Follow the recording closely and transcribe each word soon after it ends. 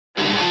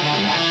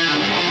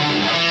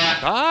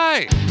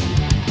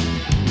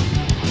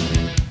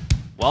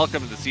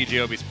Welcome to the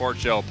CJOB Sports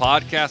Show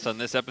podcast. On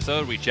this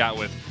episode, we chat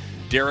with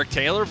Derek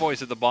Taylor,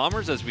 voice of the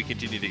Bombers, as we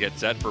continue to get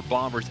set for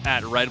Bombers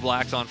at Red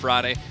Blacks on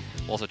Friday.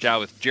 We'll also chat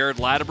with Jared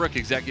Ladebrook,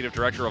 Executive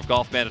Director of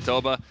Golf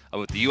Manitoba,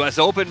 about the U.S.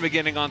 Open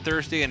beginning on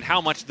Thursday and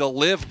how much the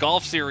LIV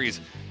Golf Series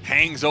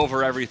hangs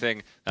over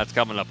everything. That's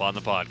coming up on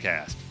the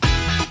podcast.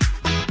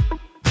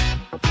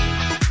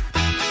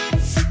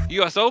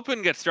 U.S.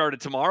 Open gets started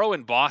tomorrow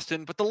in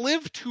Boston, but the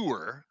LIV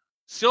Tour,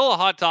 still a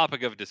hot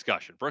topic of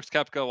discussion. Brooks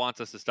Koepka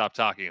wants us to stop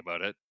talking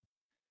about it.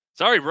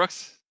 Sorry,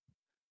 Brooks.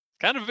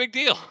 Kind of a big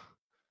deal.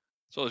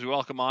 So as we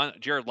welcome on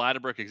Jared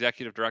Ladebrook,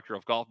 Executive Director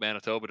of Golf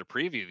Manitoba, to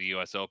preview the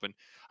U.S. Open,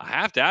 I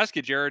have to ask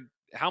you, Jared,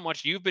 how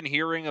much you've been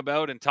hearing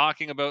about and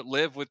talking about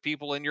LIV with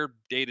people in your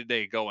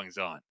day-to-day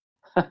goings-on.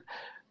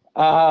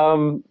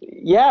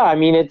 Yeah, I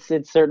mean, it's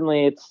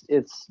certainly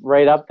it's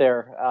right up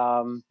there.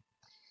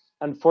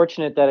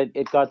 Unfortunate that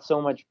it got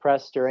so much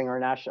press during our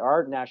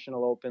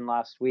national Open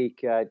last week.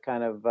 It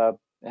kind of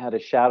had a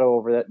shadow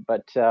over it,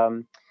 but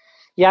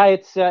yeah,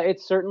 it's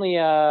certainly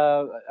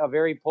a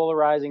very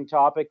polarizing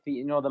topic.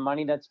 The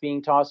money that's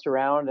being tossed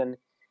around, and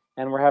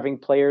we're having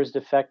players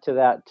defect to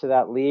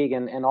that league,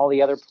 and all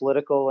the other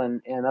political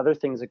and other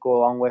things that go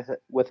along with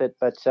it.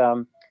 But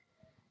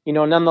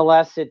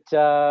nonetheless,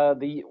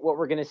 what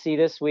we're going to see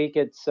this week,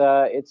 it's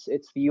the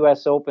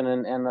U.S. Open,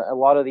 and a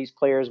lot of these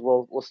players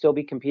will still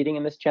be competing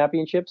in this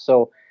championship.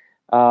 So,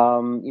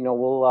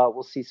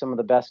 we'll see some of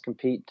the best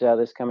compete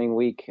this coming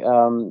week,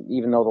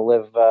 even though the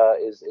LIV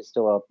is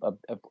still a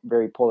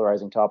very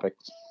polarizing topic.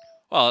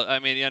 Well, I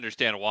mean, you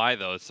understand why,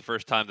 though. It's the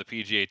first time the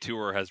PGA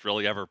Tour has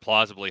really ever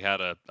plausibly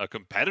had a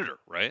competitor,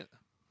 right?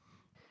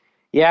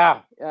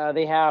 Yeah,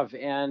 they have,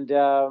 and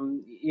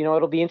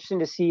it'll be interesting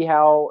to see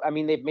how. I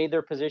mean, they've made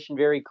their position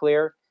very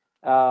clear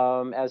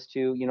as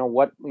to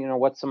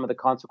what some of the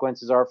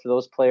consequences are for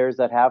those players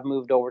that have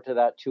moved over to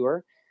that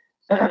tour,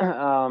 we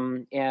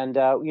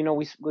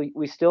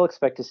still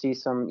expect to see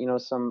some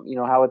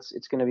how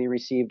it's going to be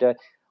received.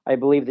 I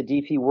believe the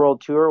DP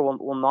World Tour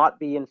will not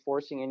be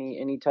enforcing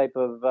any type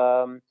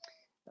of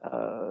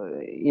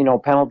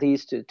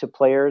penalties to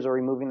players or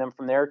removing them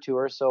from their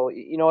tour. So,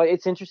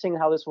 it's interesting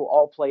how this will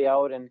all play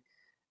out, and,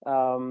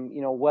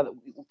 whether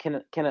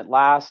can it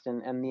last,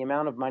 and the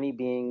amount of money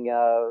being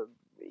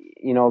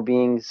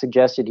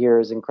suggested here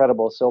is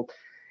incredible. So,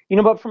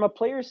 but from a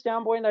player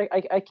standpoint,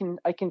 I can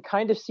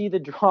kind of see the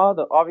draw.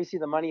 Obviously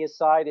the money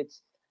aside,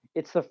 it's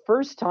the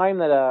first time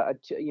that a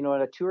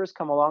tour has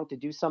come along to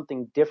do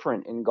something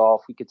different in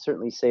golf. We could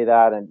certainly say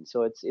that, and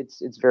so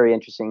it's very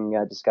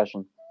interesting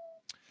discussion.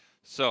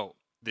 So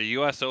the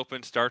U.S.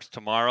 Open starts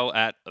tomorrow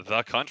at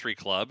the Country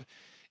Club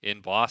in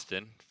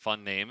Boston.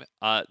 Fun name.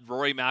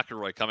 Rory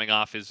McIlroy, coming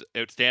off his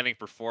outstanding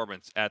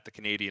performance at the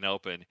Canadian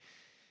Open,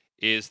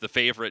 is the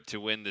favorite to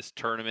win this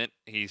tournament.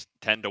 He's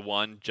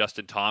 10-1.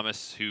 Justin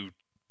Thomas, who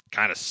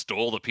kind of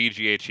stole the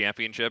PGA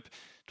Championship,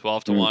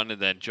 12-1, and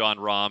then Jon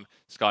Rahm,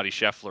 Scottie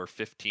Scheffler,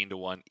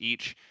 15-1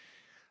 each.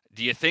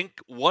 Do you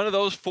think one of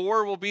those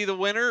four will be the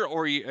winner,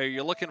 or are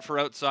you looking for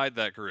outside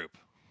that group?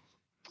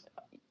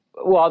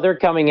 Well, they're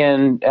coming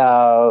in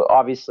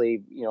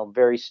obviously,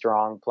 very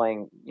strong,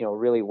 playing,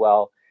 really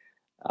well.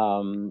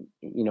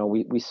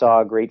 We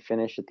saw a great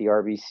finish at the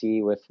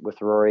RBC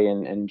with Rory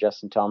and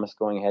Justin Thomas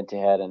going head to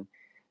head, and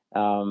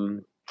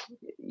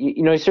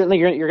certainly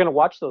you're going to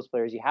watch those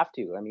players. You have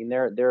to. I mean,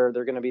 they're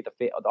going to be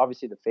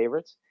obviously the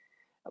favorites.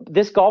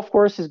 This golf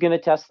course is going to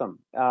test them.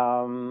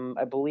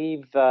 I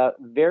believe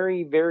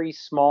very, very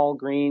small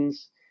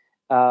greens,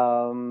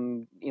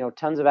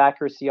 tons of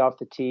accuracy off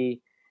the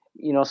tee.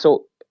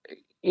 So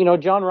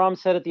Jon Rahm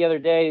said it the other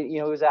day. He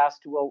was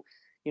asked, well,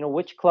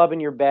 which club in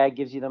your bag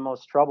gives you the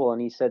most trouble?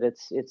 And he said, it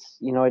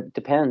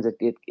depends.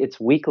 It's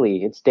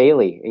weekly, it's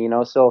daily.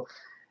 So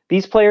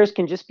these players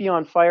can just be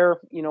on fire,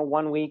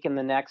 1 week, and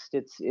the next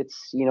it's a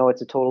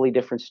totally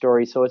different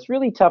story. So it's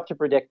really tough to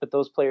predict. But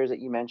those players that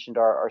you mentioned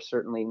are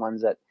certainly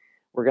ones that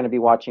we're going to be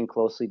watching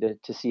closely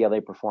to see how they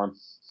perform.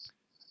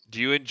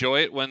 Do you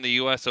enjoy it when the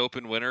U.S.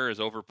 Open winner is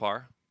over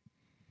par?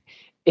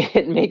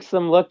 It makes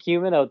them look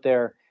human out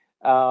there.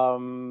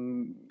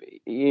 The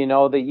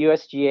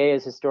USGA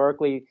has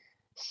historically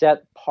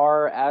set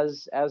par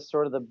as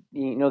sort of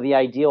the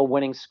ideal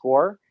winning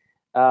score.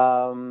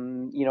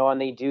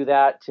 And they do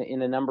that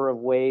in a number of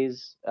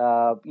ways.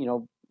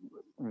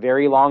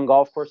 Very long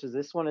golf courses.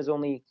 This one is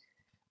only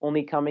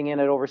coming in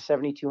at over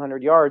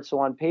 7,200 yards. So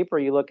on paper,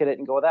 you look at it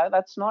and go,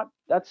 that's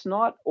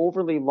not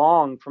overly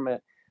long from an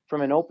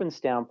Open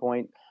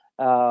standpoint.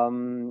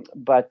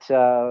 But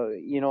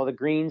the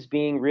greens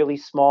being really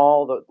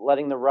small,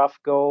 letting the rough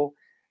go.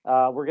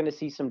 We're going to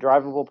see some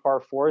drivable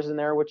par fours in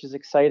there, which is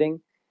exciting.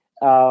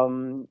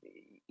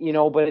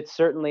 But it's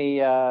certainly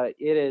it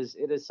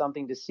is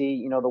something to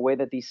see. The way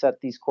that they set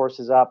these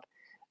courses up.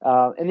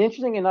 And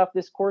interesting enough,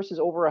 this course is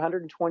over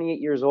 128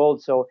 years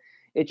old. So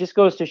it just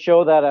goes to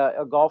show that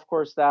a golf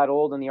course that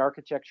old and the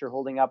architecture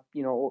holding up,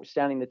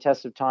 standing the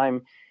test of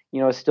time,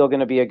 is still going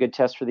to be a good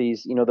test for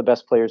these, the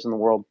best players in the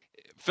world.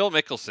 Phil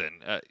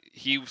Mickelson,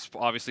 he was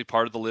obviously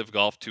part of the Live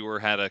Golf Tour,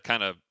 had a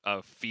kind of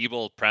a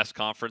feeble press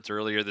conference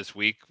earlier this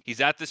week.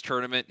 He's at this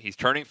tournament. He's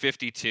turning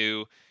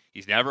 52.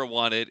 He's never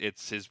won it.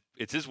 It's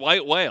his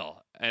white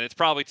whale, and it's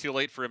probably too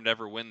late for him to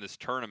ever win this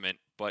tournament.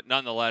 But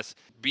nonetheless,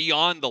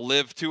 beyond the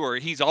Live Tour,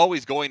 he's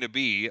always going to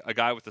be a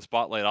guy with the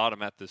spotlight on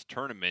him at this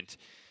tournament.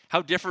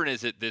 How different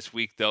is it this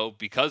week, though,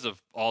 because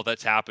of all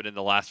that's happened in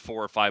the last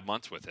 4 or 5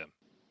 months with him?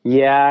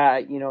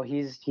 Yeah,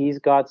 he's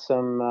got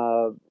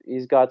some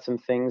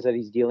things that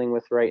he's dealing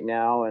with right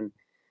now, and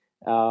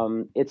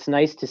it's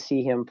nice to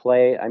see him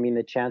play. I mean,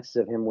 the chances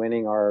of him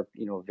winning are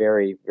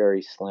very,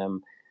 very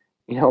slim.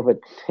 But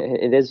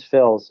it is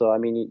Phil, so I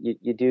mean,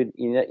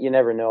 you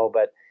never know,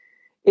 but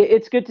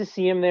it's good to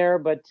see him there.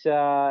 But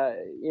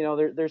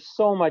there's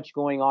so much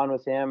going on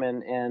with him,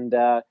 and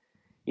the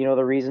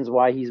reasons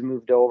why he's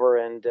moved over,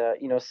 and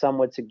some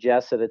would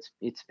suggest that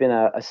it's been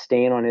a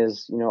stain on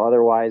his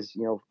otherwise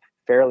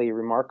fairly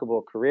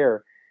remarkable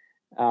career.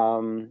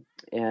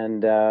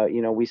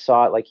 We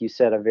saw it, like you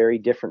said, a very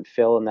different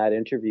Phil in that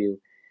interview.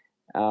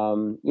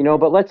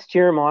 But let's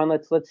cheer him on.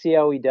 Let's see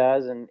how he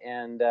does.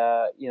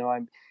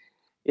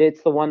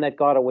 It's the one that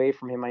got away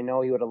from him. I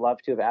know he would have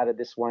loved to have added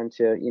this one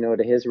to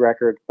his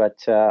record, but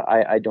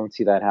I don't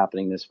see that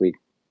happening this week.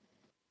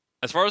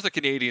 As far as the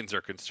Canadians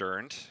are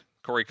concerned,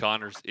 Corey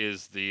Conners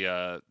is the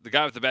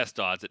guy with the best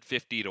odds at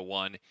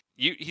 50-1.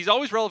 He's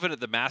always relevant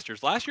at the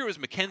Masters. Last year it was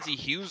Mackenzie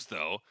Hughes,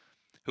 though,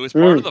 who was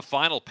part of the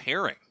final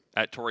pairing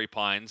at Torrey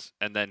Pines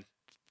and then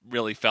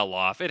really fell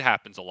off. It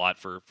happens a lot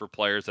for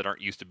players that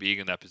aren't used to being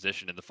in that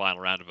position in the final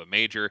round of a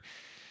major.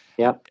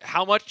 Yeah.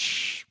 How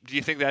much do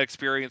you think that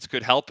experience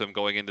could help him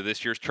going into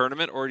this year's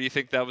tournament, or do you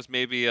think that was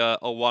maybe a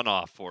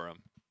one-off for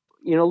him?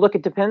 Look,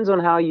 it depends on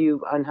how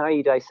you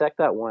dissect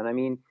that one. I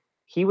mean,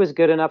 he was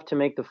good enough to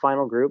make the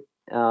final group,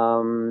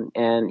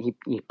 and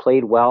he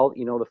played well.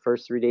 The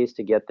first 3 days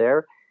to get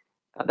there.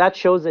 That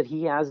shows that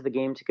he has the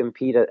game to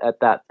compete at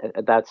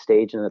that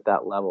stage and at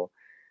that level.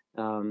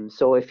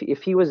 So if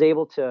he was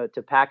able to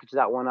package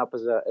that one up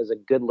as a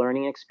good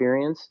learning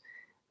experience,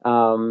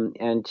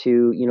 and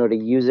to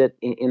use it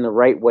in the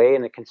right way,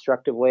 in a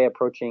constructive way,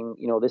 approaching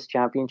this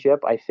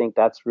championship, I think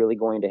that's really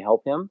going to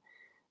help him.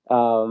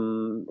 As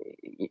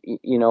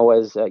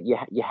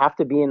you have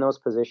to be in those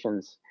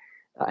positions,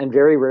 and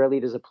very rarely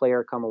does a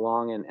player come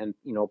along and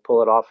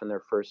pull it off in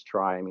their first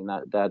try. I mean,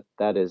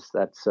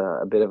 that's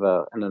a bit of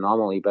an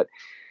anomaly, but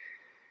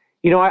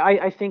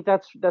I think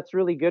that's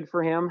really good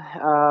for him.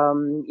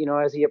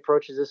 As he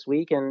approaches this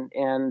week, and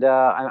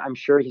I'm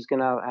sure he's going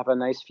to have a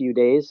nice few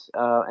days.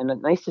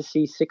 And nice to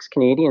see 6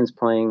 Canadians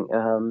playing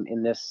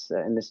in this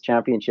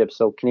championship.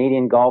 So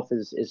Canadian golf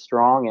is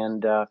strong,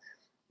 and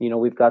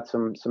we've got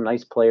some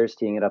nice players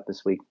teeing it up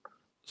this week.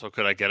 So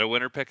could I get a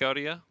winner pick out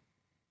of you?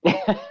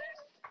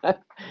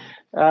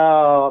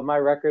 Oh, my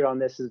record on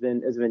this has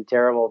been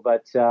terrible,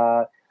 but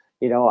I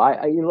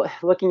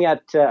looking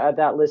at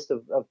that list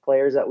of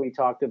players that we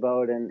talked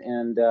about,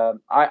 and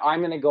I'm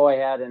going to go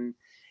ahead and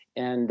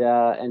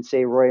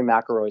say Rory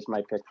McIlroy is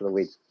my pick for the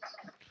week.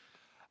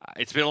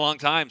 It's been a long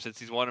time since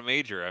he's won a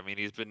major. I mean,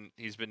 he's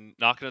been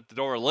knocking at the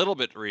door a little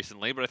bit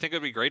recently, but I think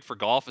it'd be great for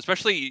golf,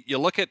 especially you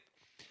look at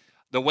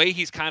the way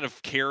he's kind of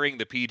carrying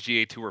the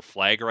PGA Tour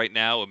flag right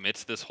now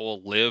amidst this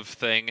whole live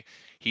thing.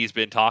 He's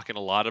been talking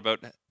a lot about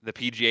the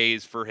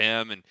PGAs for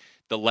him and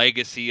the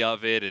legacy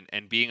of it,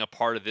 and being a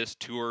part of this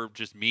tour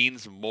just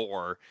means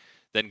more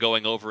than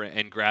going over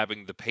and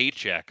grabbing the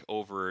paycheck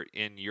over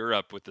in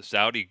Europe with the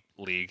Saudi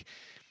League.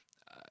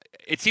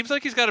 It seems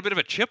like he's got a bit of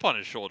a chip on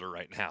his shoulder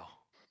right now.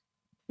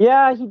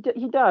 Yeah,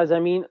 he does. I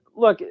mean,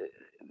 look,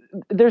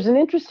 there's an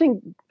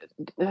interesting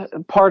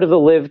part of the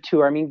live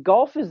tour. I mean,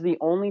 golf is the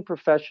only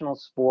professional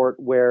sport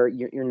where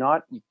you're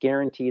not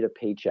guaranteed a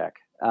paycheck.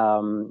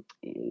 And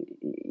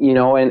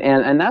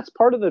that's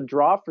part of the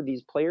draw for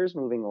these players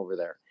moving over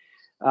there.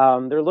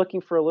 They're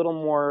looking for a little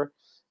more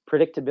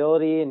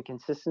predictability and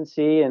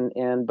consistency,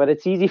 but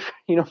it's easy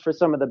for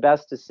some of the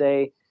best to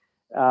say,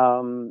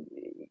 this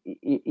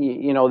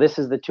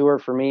is the tour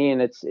for me,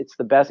 and it's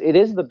the best. It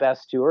is the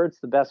best tour. It's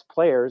the best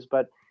players,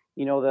 but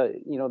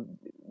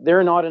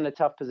they're not in a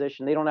tough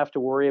position. They don't have to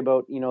worry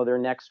about their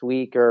next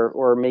week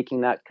or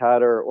making that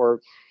cut or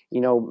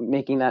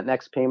making that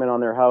next payment on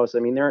their house. I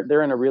mean,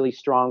 they're in a really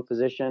strong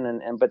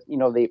position, but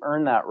they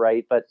earn that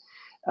right. But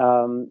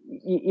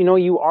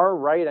you are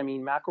right. I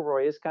mean,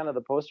 McIlroy is kind of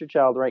the poster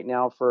child right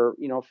now for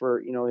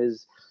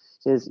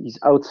he's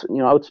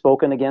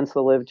outspoken against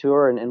the Live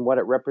Tour and what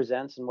it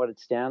represents and what it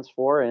stands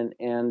for, and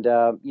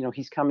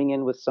he's coming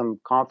in with some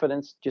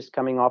confidence, just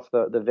coming off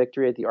the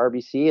victory at the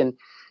RBC,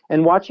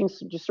 and watching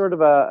just sort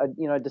of a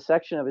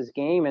dissection of his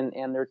game,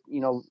 and they're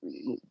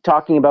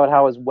talking about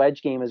how his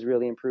wedge game has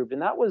really improved,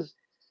 and that was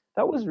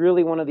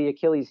really one of the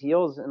Achilles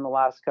heels in the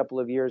last couple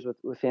of years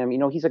with him.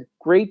 He's a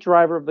great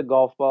driver of the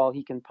golf ball.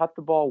 He can putt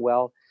the ball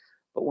well,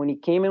 but when he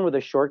came in with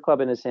a short club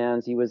in his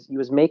hands, he was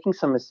making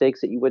some mistakes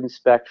that you wouldn't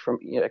expect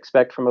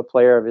from a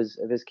player of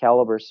his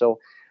caliber. So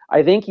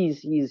I think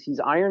he's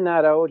ironed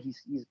that out.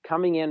 He's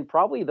coming in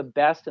probably the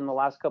best in the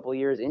last couple of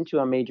years into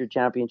a major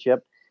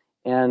championship.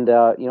 And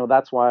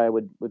that's why I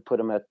would put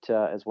him at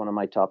as one of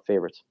my top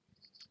favorites.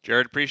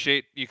 Jared,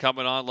 appreciate you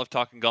coming on. Love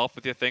talking golf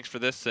with you. Thanks for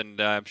this,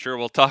 and I'm sure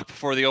we'll talk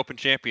before the Open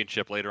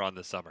Championship later on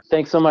this summer.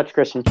 Thanks so much,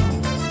 Christian.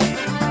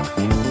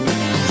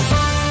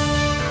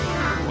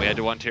 We head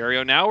to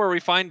Ontario now, where we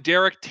find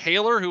Derek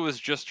Taylor, who has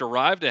just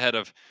arrived ahead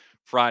of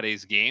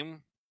Friday's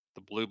game,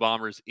 the Blue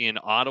Bombers in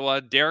Ottawa.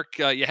 Derek,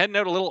 you heading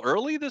out a little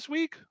early this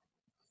week?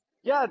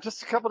 Yeah,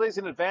 just a couple days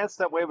in advance.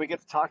 That way we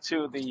get to talk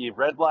to the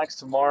Red Blacks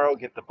tomorrow,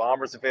 get the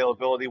Bombers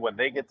availability when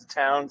they get to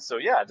town. So,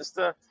 yeah, just,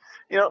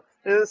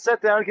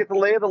 sit down, get the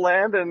lay of the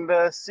land, and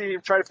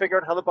try to figure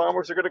out how the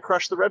Bombers are going to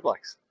crush the Red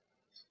Blacks.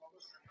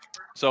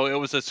 So it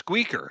was a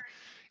squeaker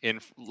in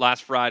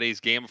last Friday's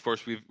game. Of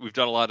course, we've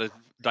done a lot of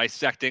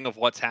dissecting of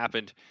what's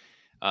happened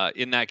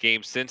in that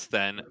game since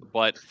then.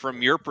 But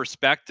from your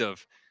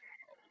perspective,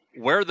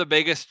 where are the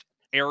biggest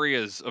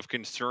areas of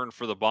concern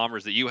for the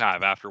Bombers that you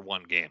have after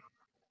one game?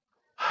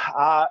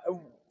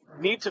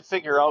 Need to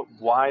figure out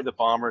why the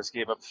Bombers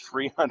gave up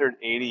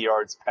 380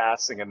 yards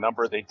passing, a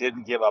number they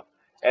didn't give up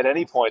at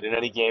any point in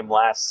any game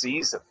last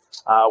season.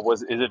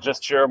 Is it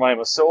just Jeremiah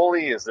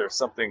Masoli? Is there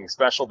something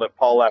special that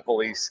Paul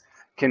LaPolice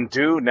can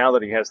do now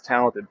that he has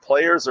talented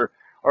players,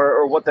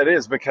 or what that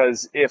is?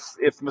 Because if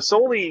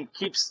Masoli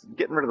keeps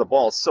getting rid of the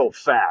ball so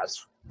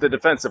fast, the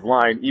defensive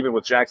line, even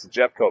with Jackson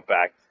Jeffcoat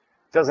back,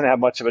 doesn't have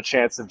much of a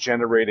chance of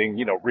generating,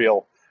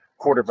 real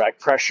quarterback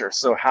pressure.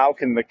 So how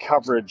can the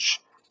coverage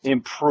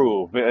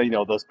improve?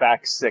 Those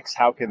back six,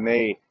 how can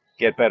they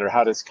get better?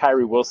 How does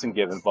Kyrie Wilson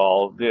get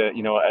involved,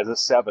 as a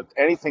seventh?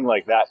 Anything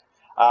like that.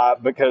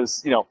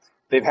 Because,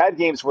 they've had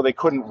games where they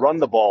couldn't run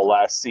the ball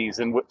last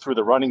season through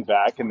the running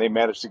back, and they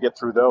managed to get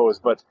through those.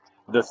 But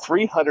the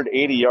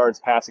 380 yards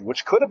passing,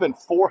 which could have been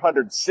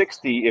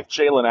 460 if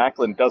Jalen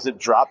Acklin doesn't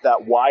drop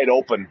that wide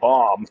open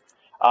bomb,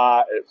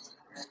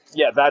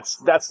 that's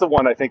the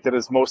one I think that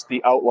is most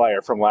the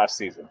outlier from last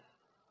season.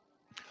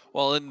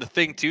 Well, and the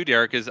thing too,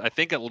 Derek, is I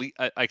think at least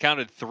I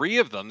counted 3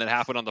 of them that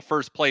happened on the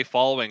first play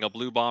following a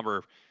Blue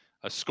Bomber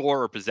a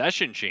score or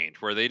possession change,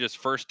 where they just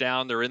first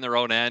down, they're in their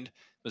own end.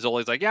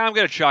 Masoli's like, yeah, I'm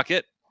going to chuck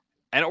it.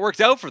 And it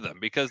works out for them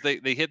because they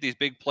hit these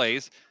big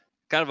plays,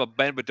 kind of a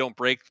bend but don't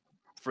break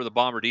for the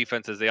Bomber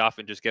defense, as they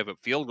often just give up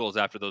field goals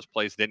after those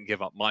plays. Didn't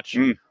give up much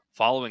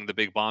following the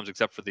big bombs,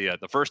 except for the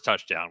first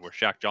touchdown where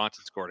Shaq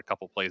Johnson scored a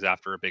couple plays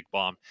after a big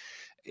bomb.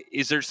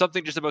 Is there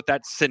something just about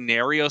that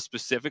scenario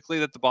specifically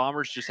that the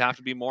Bombers just have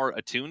to be more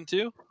attuned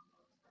to?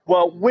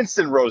 Well,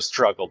 Winston Rose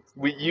struggled.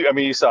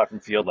 You saw it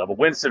from field level.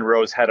 Winston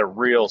Rose had a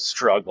real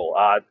struggle.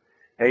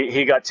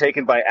 He got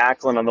taken by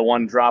Acklin on the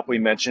one drop we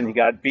mentioned. He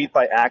got beat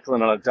by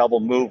Acklin on a double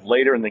move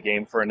later in the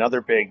game for another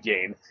big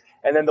gain.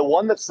 And then the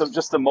one that's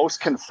just the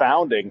most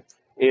confounding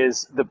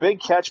is the big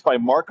catch by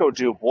Marco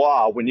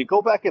Dubois. When you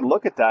go back and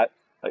look at that,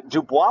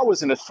 Dubois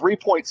was in a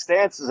 3-point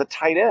stance as a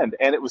tight end,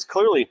 and it was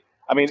clearly,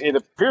 it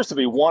appears to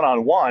be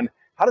one-on-one.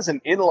 How does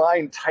an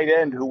inline tight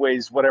end who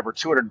weighs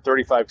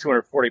 235,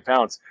 240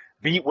 pounds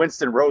beat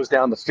Winston Rose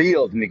down the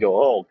field? And you go,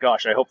 oh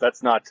gosh, I hope that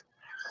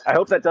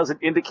doesn't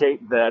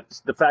indicate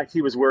that the fact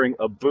he was wearing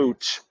a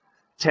boot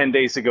 10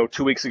 days ago,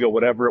 2 weeks ago,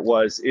 whatever it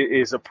was,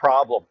 is a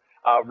problem.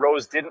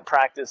 Rose didn't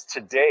practice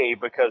today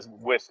because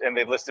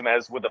they list him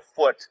as with a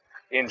foot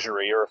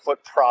injury or a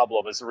foot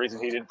problem is the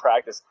reason he didn't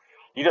practice.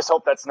 You just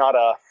hope that's not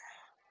a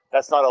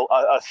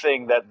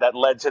thing that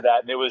led to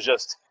that. And it was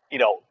just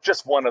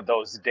one of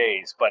those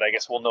days. But I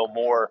guess we'll know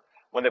more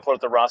when they put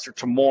out the roster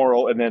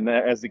tomorrow and then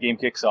as the game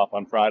kicks off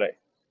on Friday.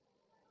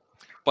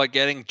 But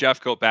getting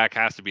Jeffcoat back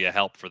has to be a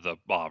help for the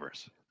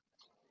Bombers.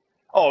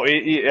 Oh,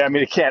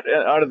 it can't,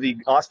 out of the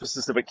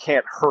auspices of it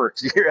can't hurt.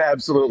 You're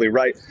absolutely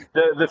right.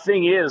 The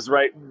thing is,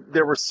 right,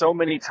 there were so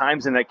many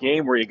times in that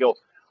game where you go,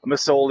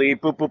 Masoli,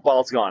 boop, boop,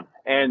 ball's gone.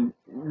 And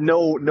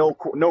no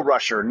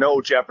rusher, no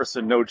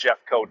Jefferson, no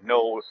Jeffcoat,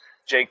 no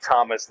Jake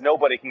Thomas.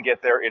 Nobody can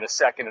get there in a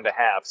second and a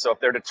half. So if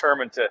they're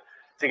determined to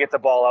get the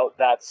ball out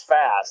that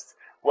fast,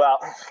 well,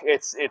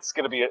 it's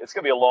going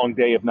to be a long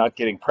day of not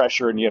getting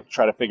pressure, and you have to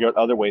try to figure out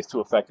other ways to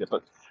affect it.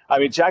 But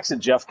Jackson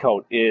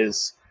Jeffcoat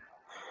is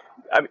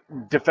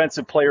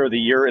defensive player of the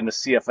year in the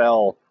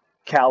CFL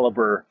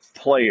caliber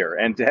player,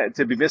 and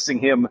to be missing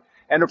him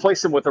and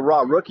replace him with a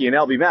raw rookie in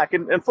LB Mack,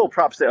 and full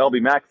props to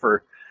LB Mack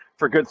for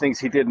good things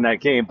he did in that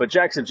game. But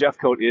Jackson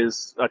Jeffcoat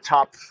is a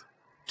top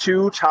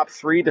 2, top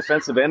 3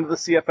 defensive end of the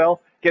CFL.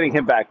 Getting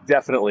him back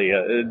definitely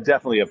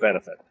a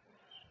benefit.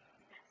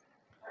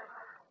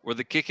 Were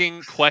the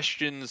kicking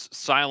questions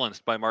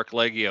silenced by Mark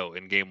Leggio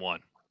in game 1?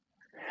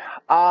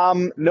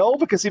 No,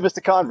 because he missed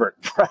a convert,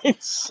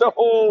 right?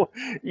 So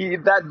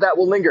that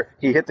will linger.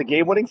 He hit the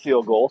game-winning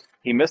field goal.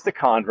 He missed a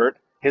convert.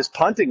 His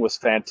punting was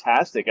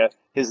fantastic.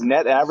 His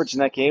net average in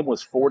that game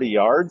was 40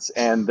 yards,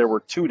 and there were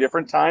 2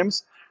 different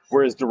times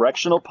where his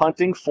directional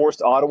punting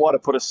forced Ottawa to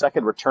put a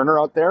second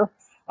returner out there.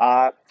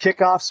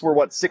 Kickoffs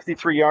were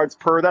 63 yards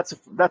per. That's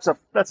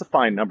a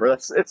fine number.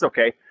 It's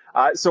okay.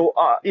 So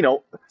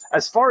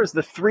as far as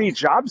the 3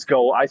 jobs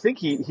go, I think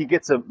he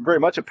gets very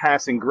much a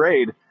passing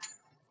grade.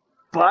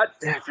 But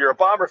if you're a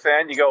Bomber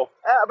fan, you go,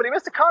 but he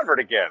missed a convert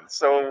again.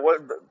 So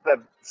what? That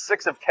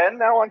 6 of 10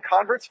 now on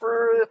converts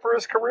for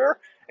his career,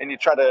 and you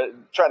try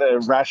to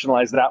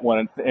rationalize that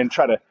one and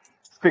try to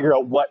figure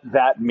out what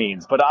that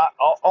means. But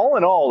all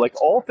in all,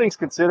 like all things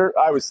considered,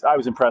 I was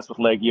impressed with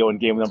Leggio in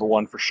game number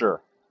 1 for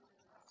sure.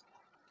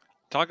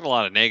 Talking a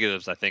lot of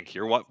negatives, I think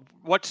here.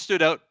 What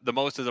stood out the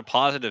most as a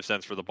positive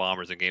sense for the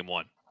Bombers in game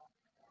 1?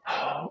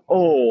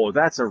 Oh,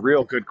 that's a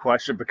real good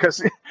question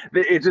because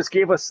it just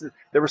gave us.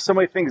 There were so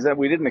many things that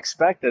we didn't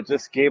expect that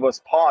just gave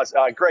us pause.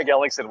 Greg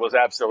Ellingson was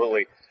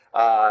absolutely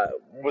a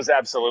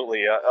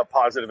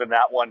positive in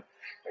that one.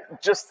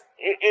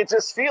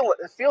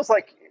 It feels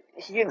like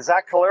he and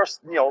Zach Collaros,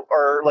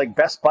 are like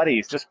best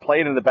buddies, just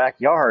playing in the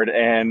backyard,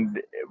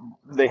 and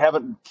they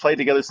haven't played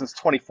together since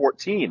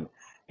 2014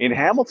 in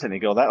Hamilton. You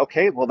go, that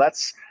okay? Well,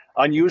 that's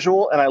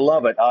unusual, and I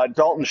love it.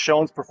 Dalton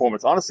Schoen's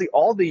performance, honestly,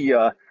 all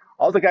the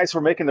guys who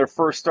were making their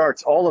first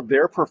starts, all of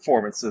their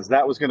performances,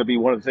 that was going to be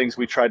one of the things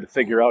we tried to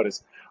figure out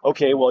is,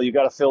 okay, well, you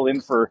got to fill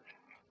in for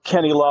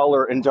Kenny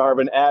Lawler and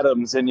Darvin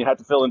Adams, and you had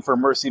to fill in for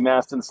Mercy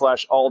Maston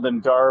 / Alden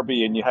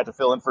Darby, and you had to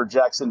fill in for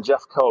Jackson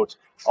Jeffcoat.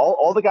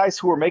 All the guys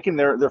who were making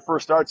their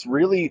first starts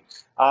really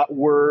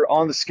were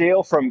on the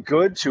scale from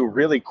good to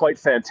really quite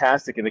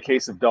fantastic in the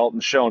case of Dalton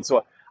Schoen.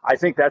 So I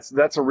think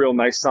that's a real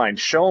nice sign.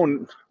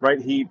 Schoen, right,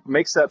 he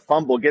makes that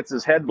fumble, gets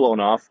his head blown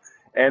off,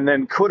 and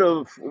then could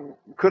have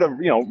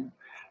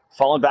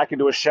fallen back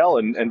into a shell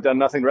and done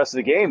nothing the rest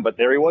of the game. But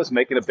there he was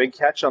making a big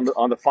catch on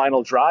the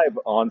final drive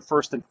on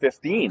 1st and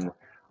 15.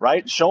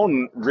 Right,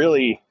 Schoen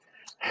really.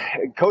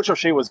 Coach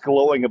O'Shea was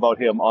glowing about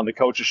him on the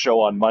Coach's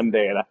Show on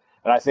Monday, and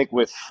I think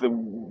with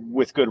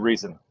good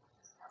reason.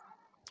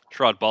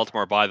 Sherrod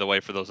Baltimore, by the way,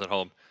 for those at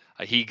home,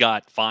 he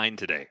got fined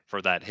today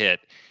for that hit.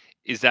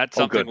 Is that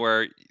something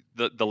where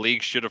the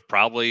league should have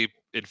probably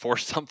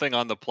enforced something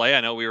on the play?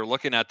 I know we were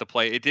looking at the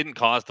play. It didn't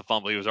cause the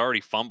fumble. He was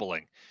already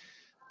fumbling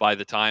by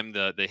the time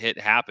the hit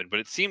happened. But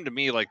it seemed to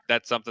me like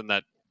that's something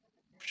that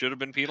should have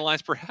been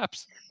penalized,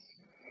 perhaps.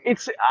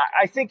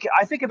 I think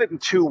of it in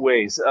two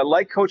ways.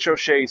 Like Coach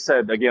O'Shea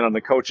said, again, on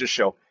the Coach's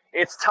Show,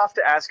 it's tough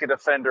to ask a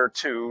defender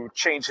to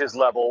change his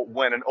level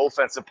when an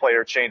offensive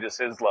player changes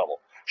his level.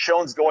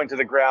 Schoen's going to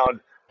the ground.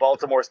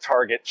 Baltimore's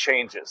target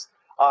changes.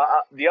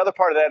 The other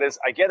part of that is,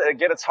 I get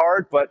it's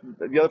hard, but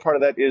the other part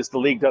of that is the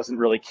league doesn't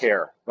really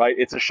care, right?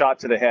 It's a shot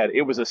to the head.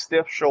 It was a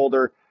stiff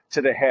shoulder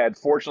to the head.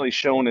 Fortunately,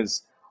 Schoen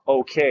is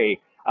okay.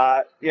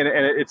 And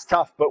it's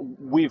tough, but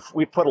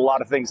we've put a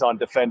lot of things on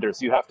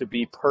defenders. You have to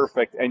be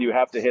perfect, and you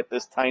have to hit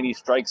this tiny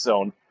strike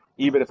zone,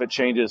 even if it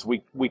changes.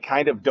 We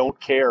kind of don't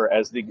care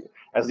as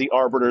the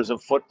arbiters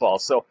of football.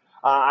 So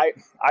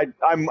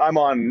I'm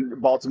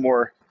on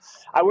Baltimore.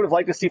 I would have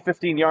liked to see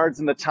 15 yards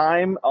in the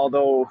time,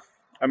 although,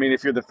 I mean,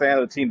 if you're the fan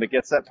of the team that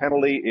gets that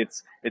penalty,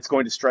 it's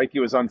going to strike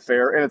you as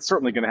unfair, and it's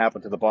certainly going to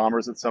happen to the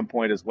Bombers at some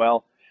point as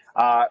well.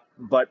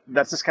 But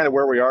that's just kind of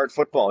where we are at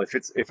football. If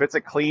it's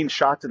a clean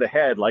shot to the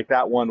head like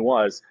that one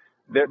was,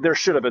 there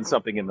should have been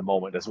something in the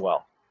moment as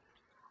well.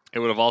 It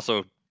would have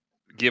also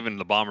given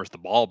the Bombers the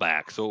ball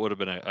back, so it would have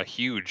been a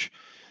huge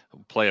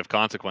play of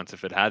consequence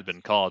if it had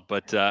been called.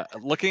 But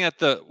looking at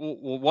the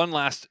one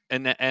last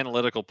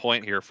analytical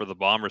point here for the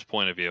Bombers'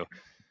 point of view,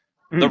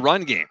 the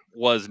run game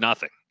was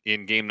nothing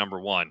in game number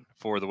 1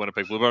 for the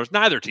Winnipeg Blue Bombers.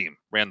 Neither team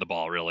ran the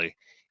ball really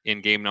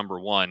in game number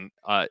 1.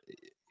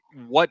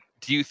 What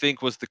do you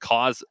think was the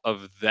cause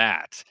of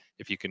that,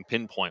 if you can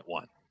pinpoint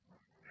one?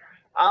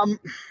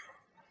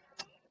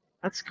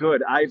 That's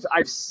good.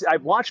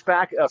 I've watched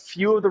back a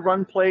few of the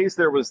run plays.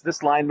 There was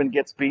this lineman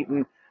gets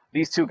beaten.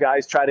 These two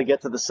guys try to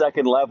get to the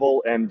second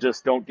level and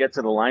just don't get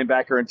to the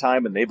linebacker in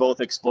time, and they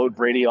both explode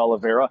Brady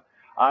Oliveira.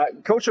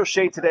 Coach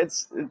O'Shea today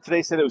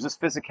said it was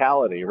just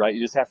physicality, right?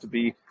 You just have to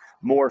be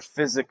more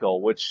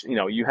physical, which,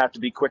 you have to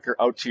be quicker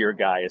out to your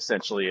guy,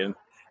 essentially,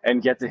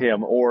 and get to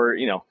him. Or,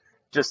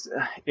 just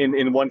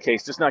in one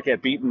case, just not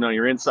get beaten on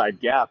your inside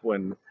gap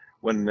when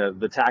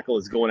the tackle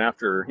is going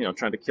after,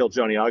 trying to kill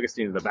Johnny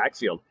Augustine in the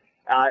backfield.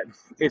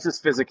 It's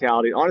just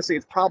physicality. Honestly,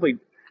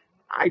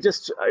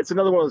 it's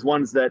another one of those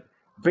ones that,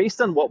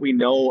 based on what we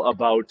know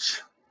about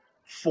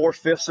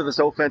 4/5 of this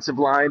offensive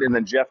line and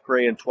then Jeff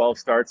Gray in 12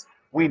 starts,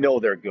 we know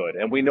they're good,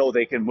 and we know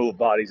they can move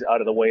bodies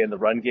out of the way in the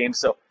run game.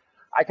 So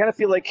I kind of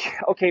feel like,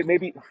 okay,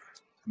 maybe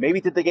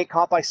did they get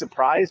caught by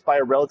surprise by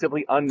a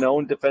relatively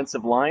unknown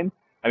defensive line?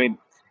 I mean,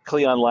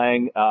 Cleon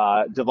Lang,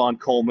 Devon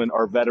Coleman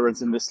are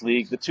veterans in this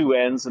league. The two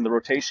ends and the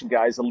rotation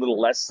guys a little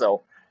less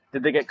so.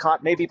 Did they get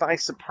caught maybe by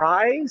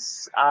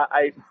surprise?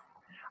 I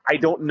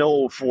don't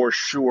know for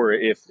sure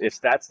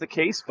if that's the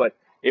case, but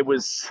it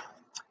was,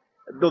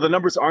 though the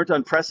numbers aren't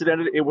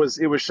unprecedented, it was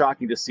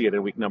shocking to see it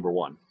in week number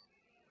 1.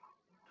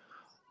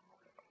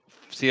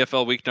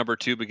 CFL week number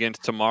 2 begins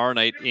tomorrow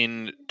night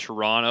in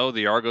Toronto.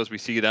 The Argos, we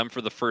see them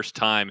for the first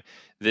time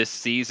this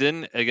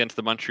season against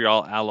the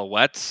Montreal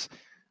Alouettes.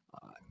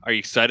 Are you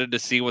excited to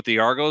see what the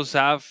Argos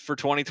have for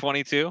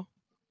 2022?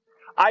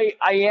 I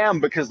am,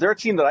 because they're a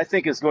team that I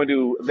think is going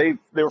to,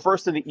 they were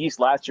first in the East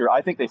last year.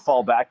 I think they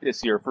fall back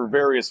this year for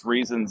various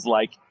reasons,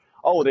 like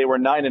oh, they were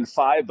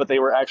 9-5, but they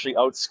were actually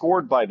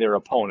outscored by their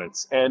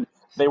opponents. And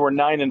they were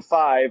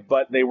 9-5,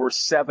 but they were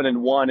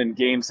 7-1 in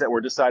games that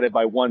were decided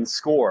by one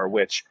score,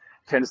 which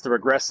tends to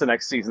regress the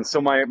next season.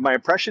 So my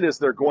impression is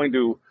they're going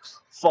to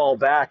fall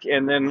back,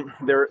 and then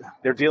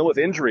they're dealing with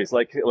injuries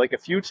like a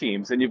few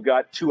teams. And you've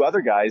got two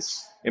other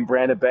guys in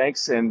Brandon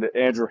Banks and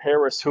Andrew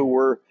Harris who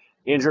were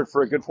injured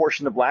for a good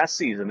portion of last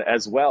season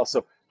as well.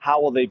 So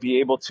how will they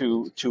be able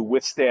to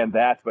withstand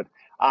that? But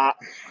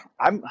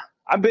I'm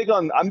big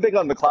on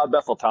McLeod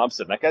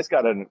Bethel-Thompson. That guy's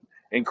got an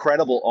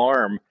incredible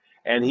arm,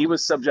 and he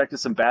was subject to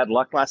some bad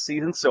luck last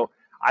season. So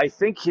I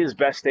think his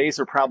best days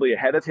are probably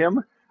ahead of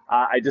him.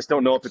 I just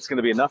don't know if it's going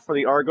to be enough for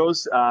the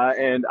Argos,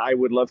 and I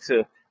would love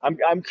to.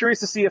 I'm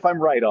curious to see if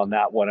I'm right on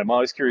that one. I'm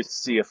always curious to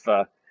see if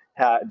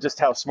just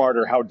how smart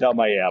or how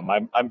dumb I am.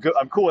 I'm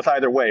cool with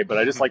either way, but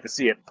I just like to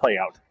see it play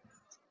out.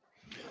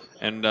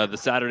 And the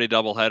Saturday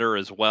doubleheader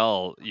as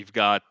well. You've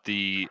got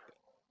the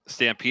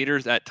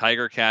Stampeders at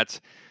Tiger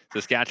Cats,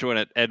 Saskatchewan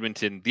at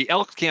Edmonton. The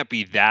Elks can't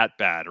be that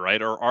bad,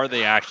 right? Or are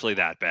they actually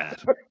that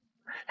bad?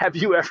 Have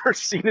you ever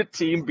seen a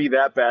team be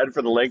that bad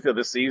for the length of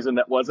the season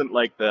that wasn't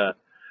like those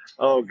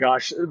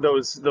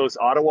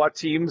Ottawa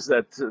teams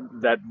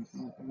that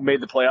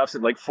made the playoffs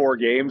in like 4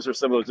 games, or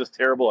some of those just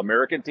terrible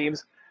American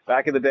teams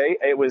back in the day?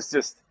 It was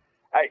just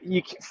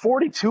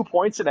 42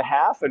 points and a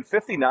half and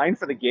 59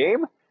 for the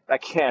game.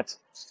 That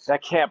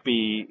can't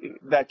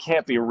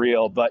be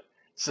real. But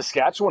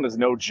Saskatchewan is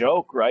no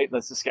joke, right?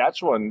 And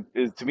Saskatchewan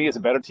to me is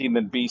a better team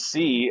than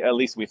BC. At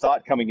least we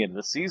thought coming into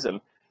the season.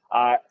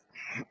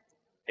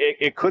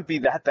 It could be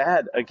that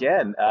bad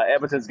again.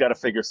 Edmonton's got to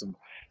figure some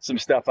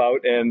stuff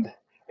out, and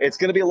it's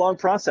going to be a long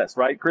process,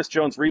 right? Chris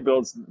Jones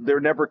rebuilds, they're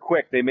never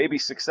quick. They may be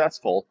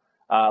successful,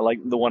 like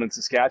the one in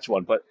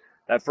Saskatchewan, but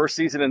that first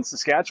season in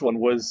Saskatchewan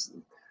was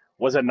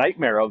a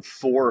nightmare of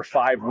 4 or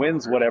 5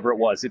 wins, whatever it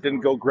was. It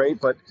didn't go great,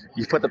 but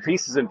you put the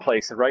pieces in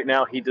place. And right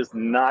now, he does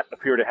not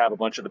appear to have a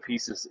bunch of the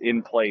pieces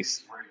in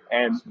place.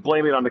 And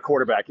blaming it on the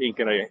quarterback ain't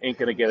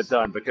gonna get it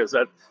done, because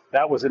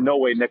that was in no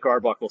way Nick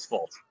Arbuckle's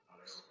fault.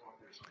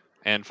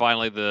 And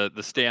finally, the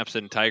Stamps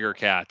and Tiger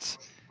Cats,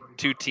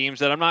 2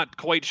 teams that I'm not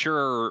quite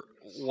sure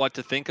what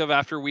to think of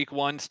after week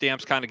 1.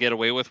 Stamps kind of get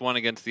away with one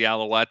against the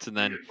Alouettes, and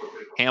then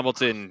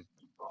Hamilton,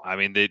 I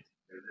mean, the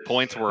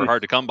points were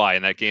hard to come by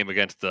in that game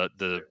against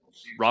the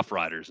Rough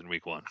Riders in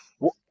week 1.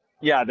 Well,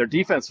 yeah, their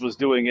defense was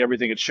doing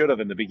everything it should have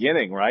in the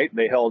beginning, right?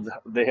 They held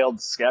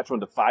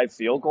Saskatchewan to 5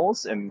 field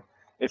goals, and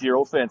if your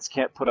offense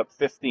can't put up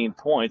 15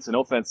 points, an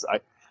offense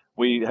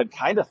we had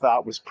kind of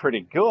thought was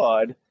pretty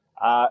good,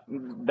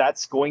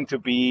 that's going to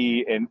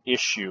be an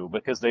issue,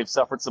 because they've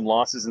suffered some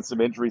losses and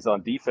some injuries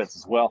on defense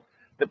as well.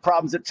 The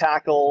problems at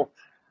tackle,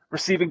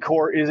 receiving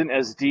core isn't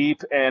as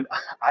deep, and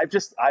I've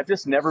just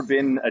never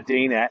been a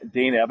Dane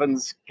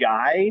Evans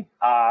guy,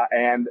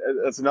 and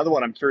that's another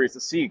one I'm curious to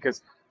see,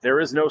 because there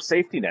is no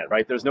safety net,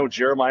 right? There's no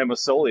Jeremiah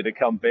Masoli to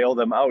come bail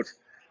them out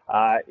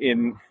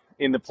in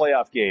the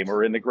playoff game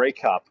or in the Grey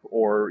Cup,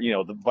 or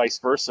the vice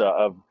versa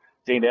of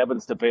Dane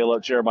Evans to bail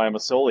out Jeremiah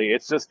Masoli.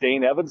 It's just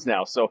Dane Evans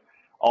now, so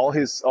all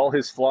his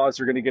flaws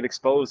are going to get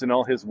exposed, and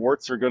all his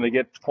warts are going to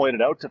get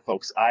pointed out to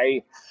folks.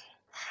 And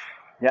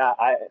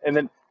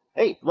then,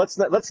 hey, let's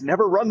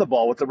never run the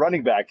ball with the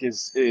running back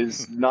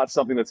is not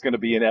something that's going to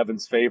be in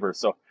Evans' favor.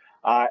 So,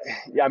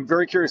 I'm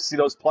very curious to see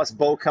those. Plus,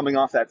 Bo coming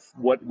off that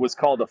what was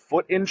called a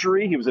foot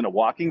injury, he was in a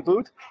walking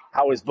boot.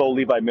 How is Bo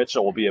Levi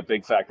Mitchell will be a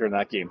big factor in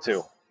that game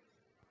too.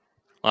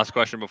 Last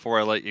question before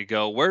I let you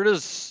go: where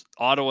does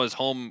Ottawa's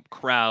home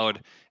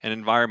crowd and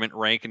environment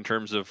rank in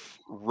terms of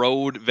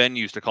road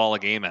venues to call a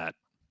game at?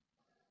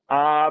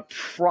 It's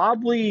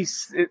probably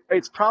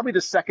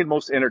the second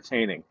most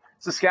entertaining.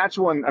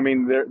 Saskatchewan, I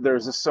mean,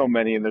 there's just so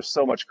many, and there's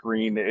so much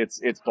green.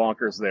 It's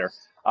bonkers there.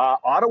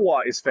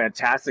 Ottawa is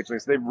fantastic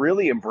because they've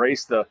really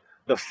embraced the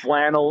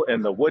flannel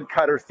and the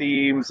woodcutter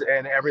themes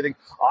and everything.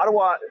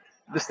 Ottawa,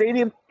 the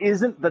stadium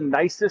isn't the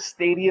nicest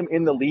stadium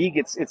in the league.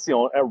 It's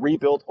a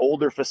rebuilt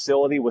older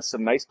facility with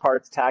some nice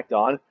parts tacked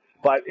on.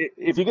 But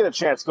if you get a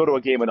chance, go to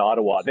a game in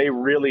Ottawa. They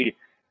really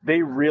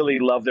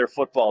love their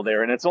football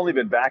there, and it's only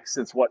been back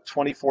since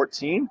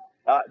 2014.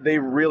 They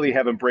really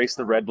have embraced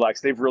the Red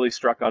Blacks. They've really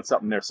struck on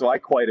something there, so I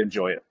quite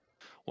enjoy it.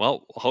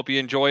 Well, hope you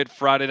enjoy it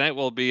Friday night.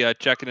 We'll be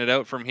checking it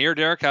out from here.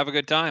 Derek, have a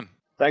good time.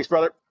 Thanks,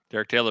 brother.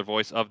 Derek Taylor,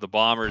 voice of the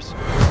Bombers.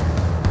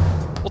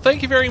 Well,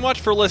 thank you very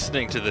much for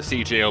listening to the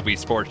CJOB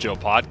Sports Show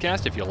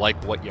podcast. If you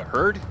like what you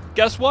heard,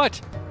 guess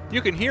what?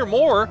 You can hear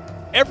more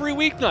every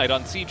weeknight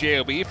on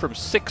CJOB from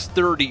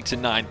 6:30 to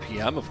 9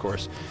 p.m. Of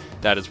course,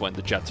 that is when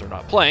the Jets are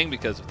not playing,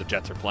 because if the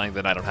Jets are playing,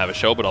 then I don't have a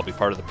show, but I'll be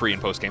part of the pre-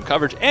 and post-game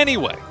coverage.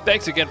 Anyway,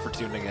 thanks again for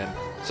tuning in.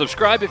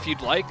 Subscribe if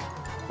you'd like.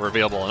 We're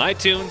available on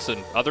iTunes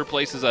and other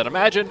places, I'd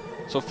imagine.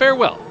 So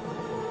farewell,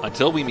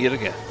 until we meet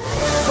again.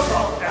 So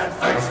long and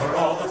thanks for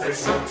all the fish.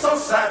 So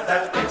sad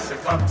that it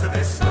should come to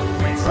this.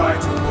 We try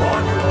to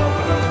warn you all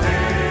the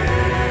day.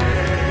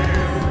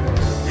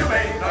 You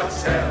may not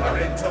share our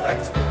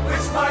intellect,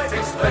 which might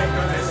explain